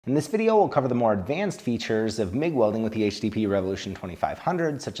In this video, we'll cover the more advanced features of MIG welding with the HTP Revolution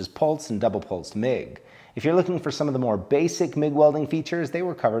 2500, such as pulsed and double pulsed MIG. If you're looking for some of the more basic MIG welding features, they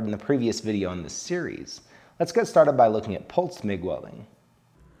were covered in the previous video in this series. Let's get started by looking at pulsed MIG welding.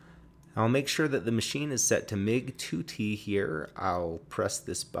 I'll make sure that the machine is set to MIG 2T here. I'll press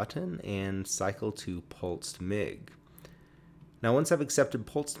this button and cycle to pulsed MIG. Now once I've accepted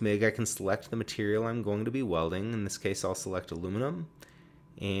pulsed MIG, I can select the material I'm going to be welding. In this case, I'll select aluminum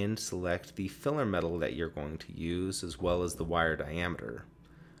and select the filler metal that you're going to use, as well as the wire diameter.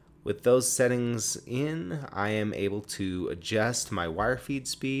 With those settings in, I am able to adjust my wire feed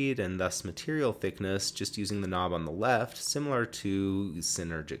speed and thus material thickness just using the knob on the left, similar to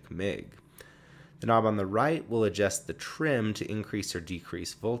synergic MIG. The knob on the right will adjust the trim to increase or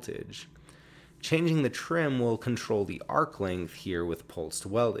decrease voltage. Changing the trim will control the arc length here with pulsed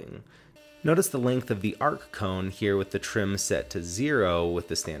welding. Notice the length of the arc cone here with the trim set to 0 with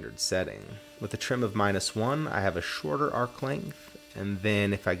the standard setting. With a trim of -1, I have a shorter arc length, and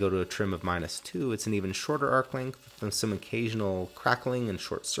then if I go to a trim of -2, it's an even shorter arc length with some occasional crackling and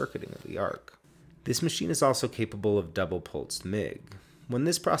short circuiting of the arc. This machine is also capable of double pulsed MIG. When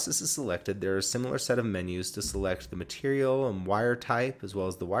this process is selected, there are a similar set of menus to select the material and wire type as well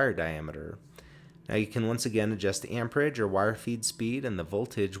as the wire diameter. Now you can once again adjust the amperage or wire feed speed and the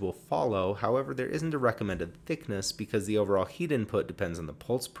voltage will follow. However, there isn't a recommended thickness because the overall heat input depends on the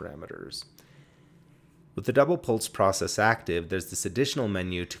pulse parameters. With the double pulse process active, there's this additional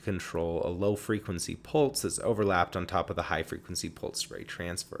menu to control a low frequency pulse that's overlapped on top of the high frequency pulse spray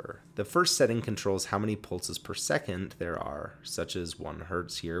transfer. The first setting controls how many pulses per second there are, such as 1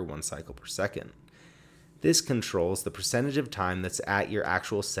 Hertz here, 1 cycle per second. This controls the percentage of time that's at your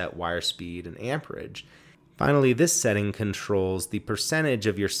actual set wire speed and amperage. Finally, this setting controls the percentage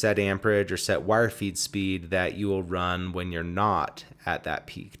of your set amperage or set wire feed speed that you will run when you're not at that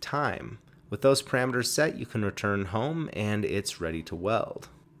peak time. With those parameters set, you can return home and it's ready to weld.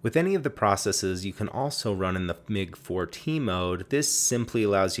 With any of the processes, you can also run in the MIG 4T mode. This simply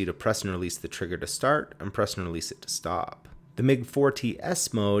allows you to press and release the trigger to start and press and release it to stop. The MIG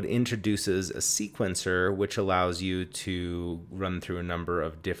 4TS mode introduces a sequencer which allows you to run through a number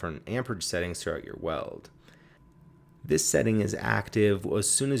of different amperage settings throughout your weld. This setting is active as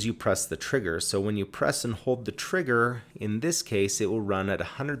soon as you press the trigger, so when you press and hold the trigger, in this case it will run at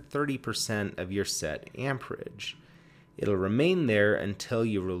 130% of your set amperage. It'll remain there until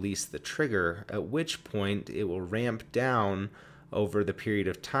you release the trigger, at which point it will ramp down over the period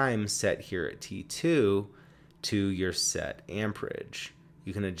of time set here at T2 to your set amperage.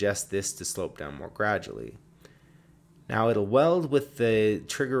 You can adjust this to slope down more gradually. Now it'll weld with the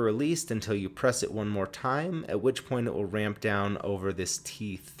trigger released until you press it one more time, at which point it will ramp down over this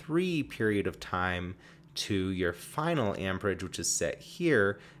T3 period of time to your final amperage, which is set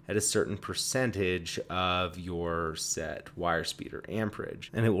here at a certain percentage of your set wire speed or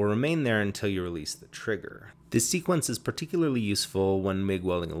amperage, and it will remain there until you release the trigger. This sequence is particularly useful when MIG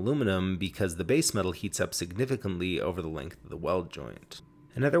welding aluminum because the base metal heats up significantly over the length of the weld joint.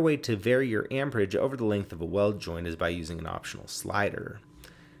 Another way to vary your amperage over the length of a weld joint is by using an optional slider.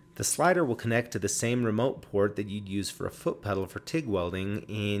 The slider will connect to the same remote port that you'd use for a foot pedal for TIG welding,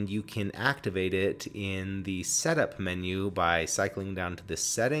 and you can activate it in the setup menu by cycling down to this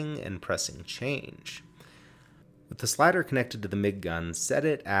setting and pressing change. With the slider connected to the MIG gun, set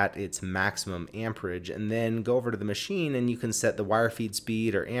it at its maximum amperage and then go over to the machine and you can set the wire feed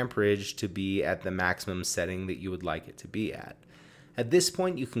speed or amperage to be at the maximum setting that you would like it to be at. At this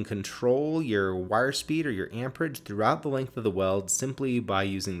point, you can control your wire speed or your amperage throughout the length of the weld simply by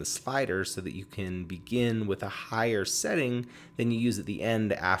using the slider so that you can begin with a higher setting than you use at the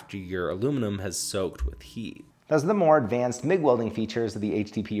end after your aluminum has soaked with heat. Those are the more advanced MIG welding features of the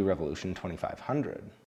HTP Revolution 2500.